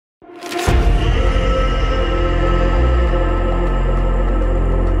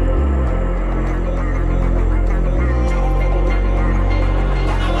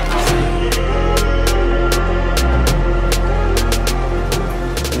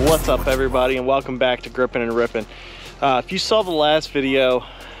What's up, everybody, and welcome back to Gripping and Ripping. If you saw the last video,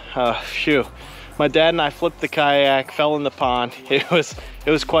 my dad and I flipped the kayak, fell in the pond. It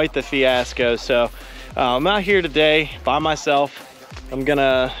was quite the fiasco. So I'm out here today by myself. I'm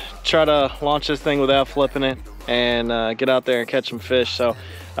gonna try to launch this thing without flipping it and get out there and catch some fish. So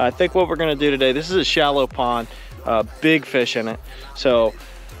I think what we're gonna do today, this is a shallow pond, big fish in it. So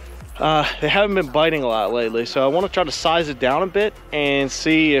they haven't been biting a lot lately, so I want to try to size it down a bit and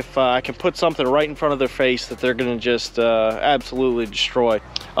see if I can put something right in front of their face that they're going to just absolutely destroy.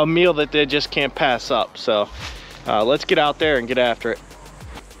 A meal that they just can't pass up. So let's get out there and get after it.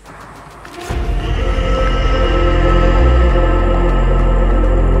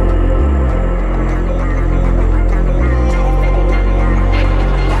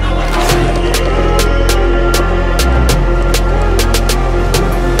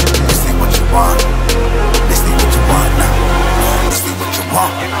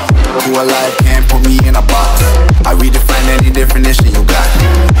 Alive can't put me in a box. I redefine any definition you got.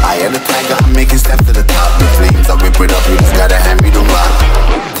 I am the tiger, I'm making steps to the top. The flames, I whip it up, you just gotta hand me the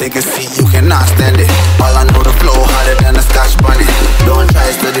rock. Take a seat, you cannot stand it. All I know, the flow harder than a Scotch bunny. Don't try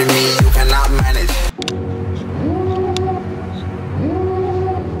studying me, you cannot manage.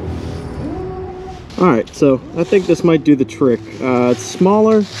 Alright, so I think this might do the trick. It's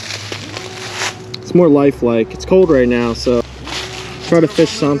smaller, it's more lifelike. It's cold right now, so try to fish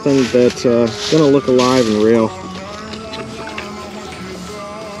something that's gonna look alive and real.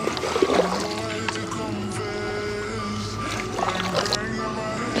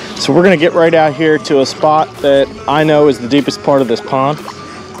 So we're gonna get right out here to a spot that I know is the deepest part of this pond,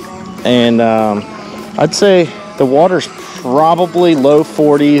 and I'd say the water's probably low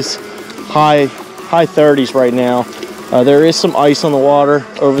 40s, high 30s right now. There is some ice on the water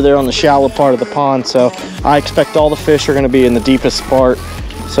over there on the shallow part of the pond, so I expect all the fish are going to be in the deepest part.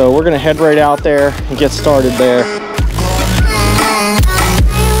 So we're going to head right out there and get started there.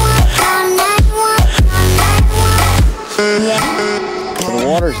 So the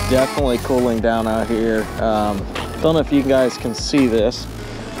water's definitely cooling down out here. Don't know if you guys can see this,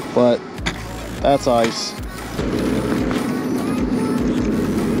 but that's ice.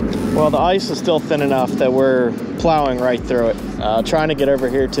 Well, the ice is still thin enough that we're plowing right through it, trying to get over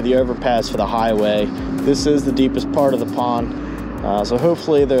here to the overpass for the highway. This is the deepest part of the pond, so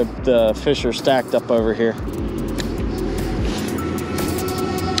hopefully the fish are stacked up over here.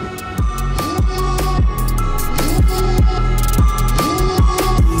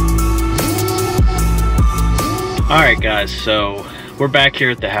 Alright guys, so we're back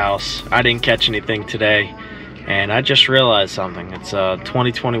here at the house. I didn't catch anything today, and I just realized something. It's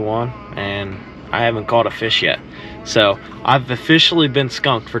 2021 and I haven't caught a fish yet. So I've officially been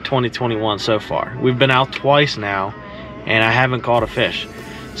skunked for 2021 so far. We've been out twice now and I haven't caught a fish.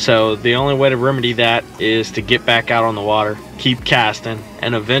 So the only way to remedy that is to get back out on the water, keep casting,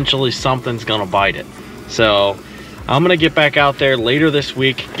 and eventually something's gonna bite it. So I'm gonna get back out there later this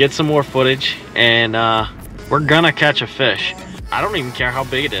week, get some more footage, and we're gonna catch a fish. I don't even care how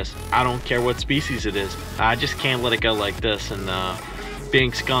big it is. I don't care what species it is. I just can't let it go like this. And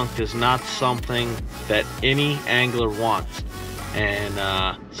being skunked is not something that any angler wants.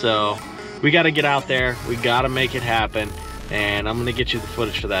 And so we got to get out there. We got to make it happen. And I'm going to get you the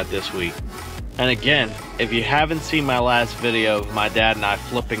footage for that this week. And again, if you haven't seen my last video of my dad and I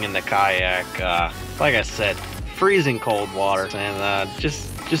flipping in the kayak, like I said, freezing cold water. And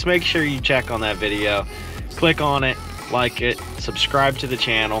just make sure you check on that video. Click on it. Like it, subscribe to the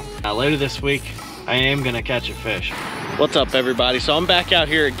channel. Later this week, I am gonna catch a fish. What's up, everybody? So I'm back out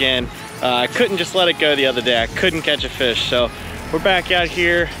here again. I couldn't just let it go the other day. I couldn't catch a fish, so we're back out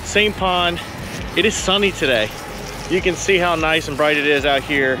here, same pond. It is sunny today. You can see how nice and bright it is out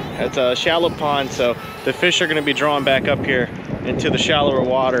here. It's a shallow pond, so the fish are gonna be drawn back up here into the shallower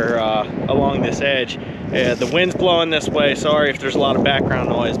water along this edge. The wind's blowing this way. Sorry if there's a lot of background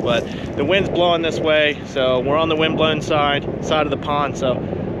noise, but the wind's blowing this way, so we're on the wind-blown side of the pond.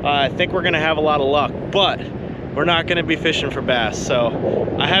 So I think we're gonna have a lot of luck, but we're not gonna be fishing for bass.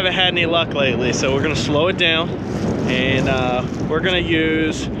 So I haven't had any luck lately, so we're gonna slow it down, and we're gonna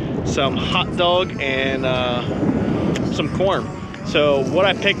use some hot dog and some corn. So what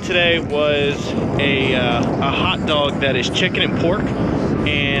I picked today was a hot dog that is chicken and pork,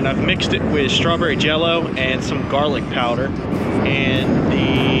 and I've mixed it with strawberry jello and some garlic powder. And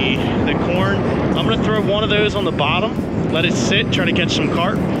the corn, I'm gonna throw one of those on the bottom, let it sit, try to catch some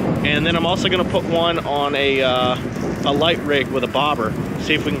carp, and then I'm also gonna put one on a light rig with a bobber,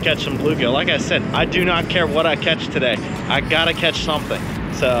 see if we can catch some bluegill. Like I said, I do not care what I catch today. I gotta catch something.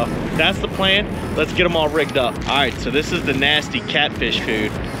 So that's the plan. Let's get them all rigged up. All right, so this is the nasty catfish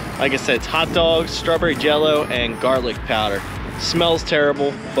food. Like I said, it's hot dogs, strawberry jello, and garlic powder. Smells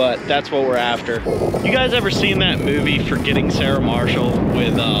terrible, but that's what we're after. You guys ever seen that movie Forgetting Sarah Marshall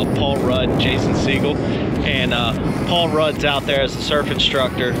with Paul Rudd and Jason Segel? And Paul Rudd's out there as a surf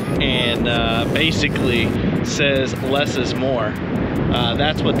instructor and basically says less is more.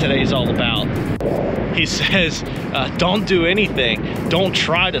 That's what today's all about. He says, don't do anything. Don't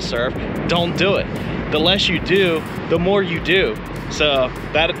try to surf. Don't do it. The less you do, the more you do. So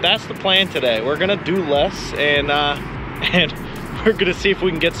that's the plan today. We're gonna do less and we're gonna see if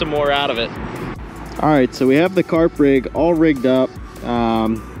we can get some more out of it. All right, so we have the carp rig all rigged up.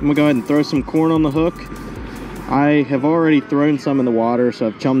 I'm gonna go ahead and throw some corn on the hook. I have already thrown some in the water, so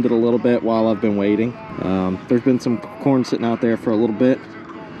I've chummed it a little bit while I've been waiting. There's been some corn sitting out there for a little bit,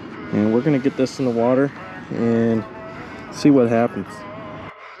 and we're gonna get this in the water and see what happens.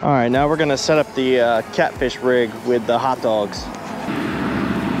 All right, now we're gonna set up the catfish rig with the hot dogs.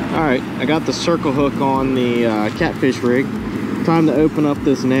 All right, I got the circle hook on the catfish rig. Time to open up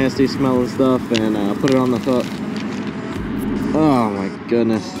this nasty smelling stuff and put it on the hook. Oh my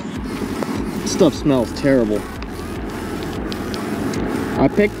goodness. This stuff smells terrible. I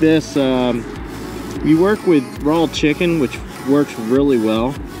picked this, you work with raw chicken, which works really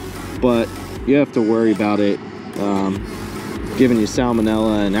well, but you have to worry about it giving you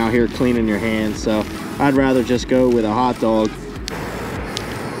salmonella and out here cleaning your hands. So I'd rather just go with a hot dog.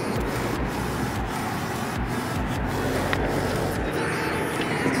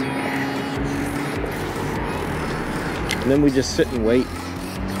 And then we just sit and wait.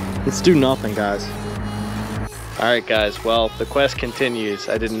 Let's do nothing, guys. All right, guys, well, the quest continues.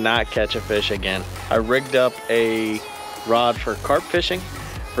 I did not catch a fish again. I rigged up a rod for carp fishing,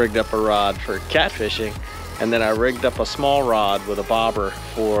 rigged up a rod for catfishing, and then I rigged up a small rod with a bobber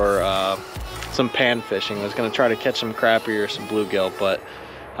for some pan fishing. I was gonna try to catch some crappie or some bluegill, but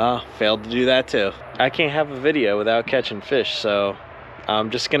failed to do that too. I can't have a video without catching fish, so I'm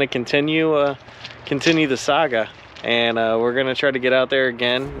just gonna continue the saga. And we're gonna try to get out there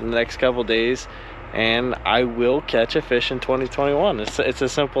again in the next couple days, and I will catch a fish in 2021. It's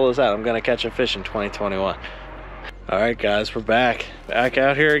as simple as that. I'm gonna catch a fish in 2021. All right, guys, we're back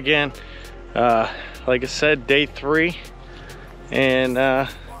out here again. Like I said, day 3, and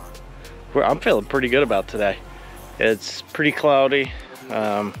I'm feeling pretty good about today. It's pretty cloudy.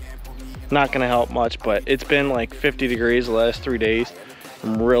 Not gonna help much, but it's been like 50 degrees the last 3 days.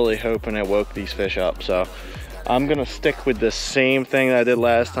 I'm really hoping it woke these fish up. So I'm gonna stick with the same thing that I did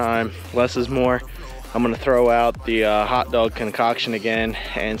last time. Less is more. I'm gonna throw out the hot dog concoction again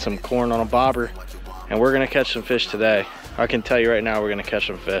and some corn on a bobber, and we're gonna catch some fish today. I can tell you right now, we're gonna catch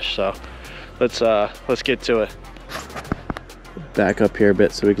some fish. So let's get to it. Back up here a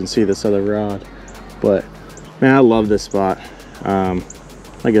bit so we can see this other rod. But man, I love this spot.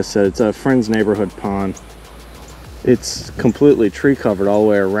 Like I said, it's a friend's neighborhood pond. It's completely tree covered all the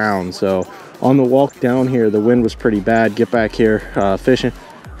way around, so on the walk down here, the wind was pretty bad. Get back here fishing,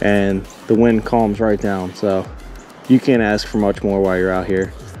 and the wind calms right down. So you can't ask for much more while you're out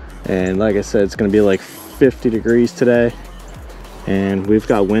here. And like I said, it's gonna be like 50 degrees today, and we've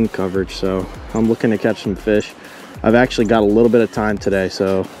got wind coverage, so I'm looking to catch some fish. I've actually got a little bit of time today,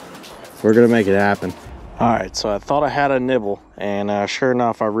 so we're gonna make it happen. All right, so I thought I had a nibble, and sure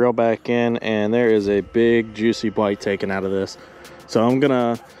enough, I reel back in, and there is a big juicy bite taken out of this. So I'm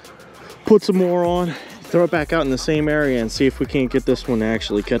gonna put some more on, throw it back out in the same area, and see if we can't get this one to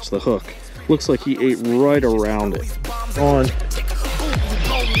actually catch the hook. Looks like he ate right around it. On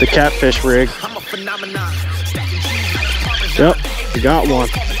the catfish rig. Yep, we got one.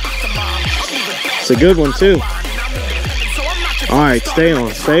 It's a good one too. All right, stay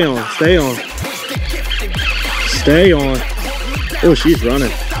on, stay on, stay on. Stay on. Oh, she's running.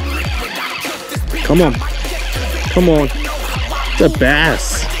 Come on. Come on. It's a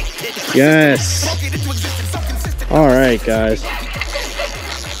bass. Yes. All right, guys.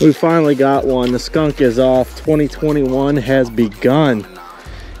 We finally got one. The skunk is off. 2021 has begun.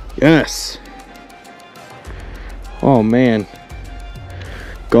 Yes. Oh, man.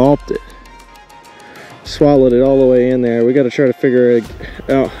 Gulped it. Swallowed it all the way in there. We got to try to figure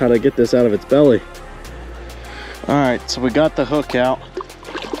out how to get this out of its belly. All right, so we got the hook out.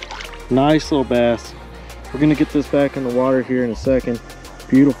 Nice little bass. We're gonna get this back in the water here in a second.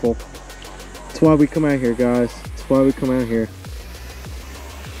 Beautiful. That's why we come out here, guys. That's why we come out here.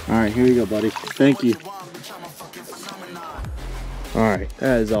 All right, here you go, buddy. Thank you. All right,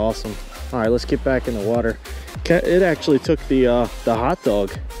 that is awesome. All right, let's get back in the water. It actually took the hot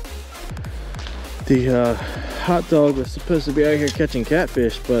dog. The hot dog was supposed to be out here catching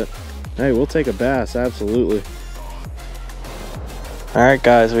catfish, but Hey, we'll take a bass, absolutely. All right,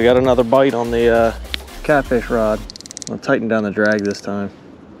 guys, we got another bite on the catfish rod. I'll tighten down the drag this time.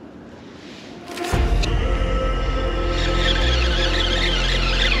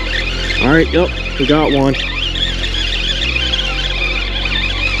 All right, yep, we got one.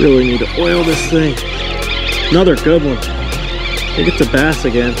 Really need to oil this thing. Another good one. I think it's a bass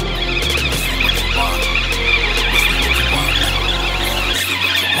again.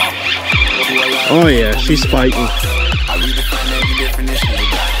 Oh yeah, she's fighting.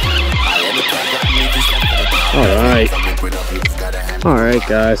 All right,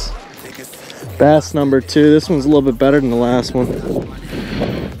 guys. Bass number 2. This one's a little bit better than the last one.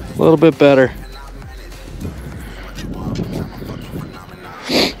 A little bit better.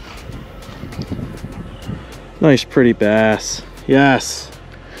 Nice, pretty bass. Yes,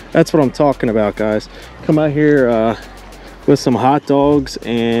 that's what I'm talking about, guys. Come out here with some hot dogs,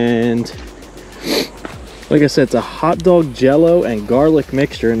 and like I said, it's a hot dog jello and garlic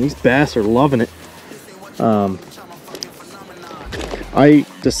mixture, and these bass are loving it. I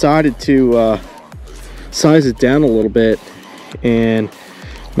decided to size it down a little bit and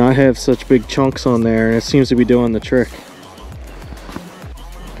not have such big chunks on there, and it seems to be doing the trick.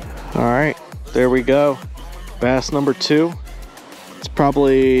 All right, there we go. Bass number 2. It's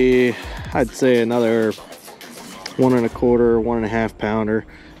probably, I'd say, another 1 1/4, 1.5 pounder.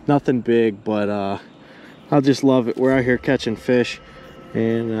 Nothing big, but I just love it. We're out here catching fish,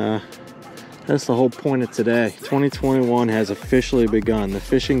 and that's the whole point of today. 2021 has officially begun. The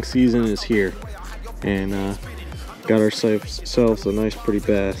fishing season is here, and got ourselves a nice, pretty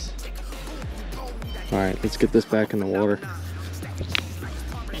bass. All right, let's get this back in the water.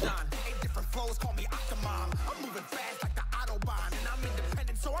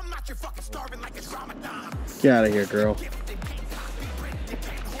 Get out of here, girl.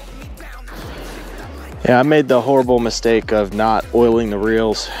 Yeah, I made the horrible mistake of not oiling the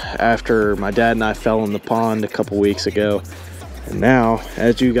reels after my dad and I fell in the pond a couple weeks ago. And now,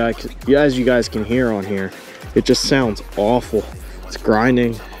 as you guys can hear on here, it just sounds awful. It's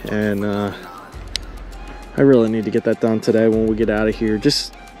grinding, and I really need to get that done today when we get out of here.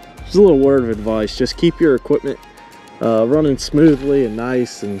 Just a little word of advice. Just keep your equipment running smoothly and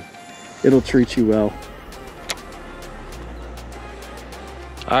nice, and it'll treat you well.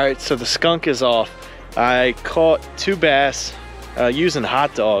 All right, so the skunk is off. I caught 2 bass using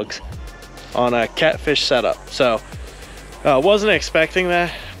hot dogs on a catfish setup. So wasn't expecting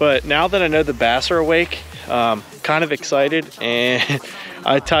that, but now that I know the bass are awake, kind of excited, and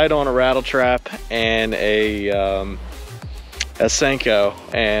I tied on a rattle trap and a Senko,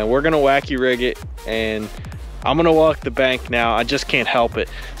 and we're gonna wacky rig it, and I'm gonna walk the bank now. I just can't help it.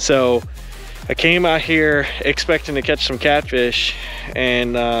 So I came out here expecting to catch some catfish,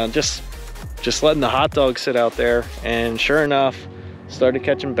 and just letting the hot dog sit out there, and sure enough, started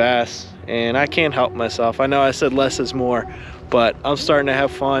catching bass, and I can't help myself. I know I said less is more, but I'm starting to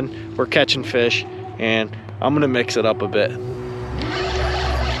have fun. We're catching fish, and I'm gonna mix it up a bit.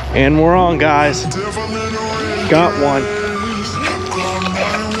 And we're on, guys. Got one.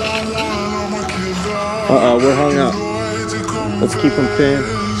 Uh-oh, we're hung up. Let's keep them pinned.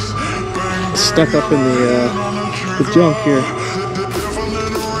 Stuck up in the junk here.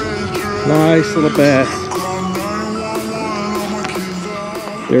 Nice little bass.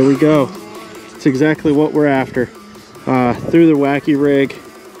 There we go. It's exactly what we're after. Through the wacky rig,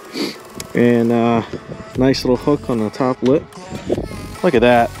 and nice little hook on the top lip. Look at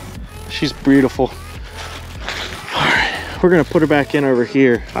that. She's beautiful. All right, we're gonna put her back in over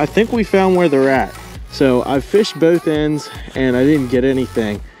here. I think we found where they're at. So I fished both ends and I didn't get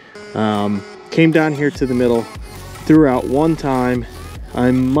anything. Came down here to the middle, threw out one time.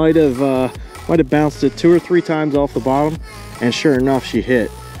 I might have bounced it 2 or 3 times off the bottom, and sure enough, she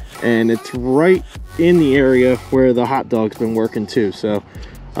hit. And it's right in the area where the hot dog's been working too. So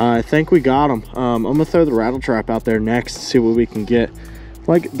I think we got them. I'm gonna throw the rattle trap out there next to see what we can get.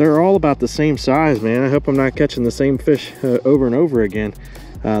 Like, they're all about the same size, man. I hope I'm not catching the same fish over and over again.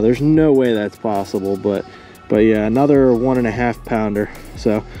 There's no way that's possible, but yeah, another 1.5 pounder.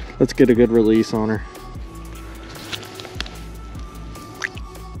 So let's get a good release on her.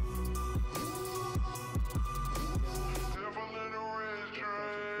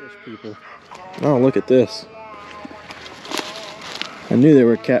 People. Oh, look at this. I knew there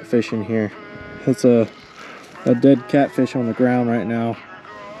were catfish in here. That's a dead catfish on the ground right now.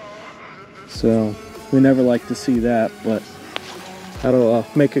 So we never like to see that, but that'll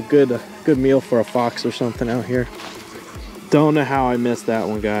make a good meal for a fox or something out here. Don't know how I missed that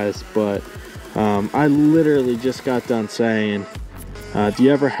one, guys, but I literally just got done saying Do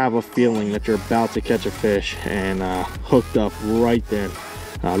you ever have a feeling that you're about to catch a fish and hooked up right then?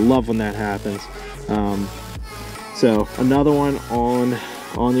 I love when that happens. So another one on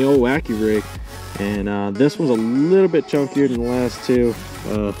the old wacky rig, and this one's a little bit chunkier than the last two.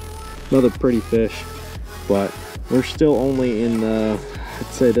 Another pretty fish, but we're still only in I'd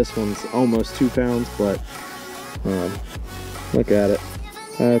say this one's almost 2 pounds, but look at it.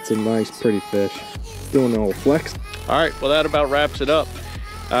 That's a nice pretty fish. Doing a little flex. All right, well, that about wraps it up.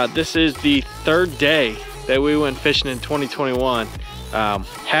 This is the 3rd day that we went fishing in 2021.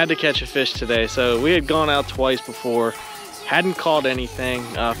 Had to catch a fish today, so we had gone out twice before, hadn't caught anything.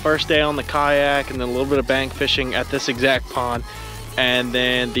 First day on the kayak, and then a little bit of bank fishing at this exact pond, and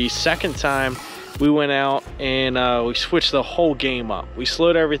then the second time we went out and we switched the whole game up. We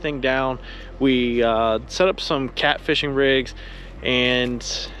slowed everything down. We set up some catfishing rigs, and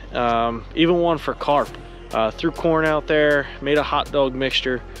even one for carp. Threw corn out there, made a hot dog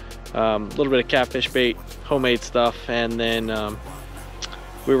mixture, a little bit of catfish bait, homemade stuff, and then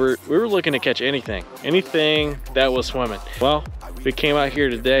we were looking to catch anything that was swimming. Well, we came out here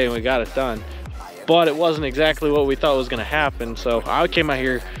today and we got it done, but it wasn't exactly what we thought was going to happen. So I came out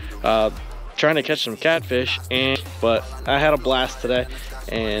here trying to catch some catfish, but I had a blast today,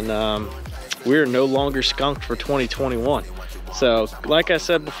 and we're no longer skunked for 2021. So like I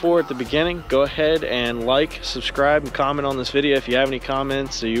said before at the beginning, go ahead and like, subscribe, and comment on this video if you have any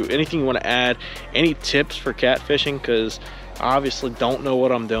comments, or anything you want to add, any tips for catfishing, because I obviously don't know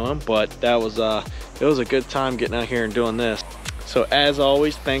what I'm doing, but that was it was a good time getting out here and doing this. So as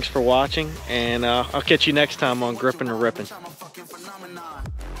always, thanks for watching, and I'll catch you next time on Grippin' or Rippin'.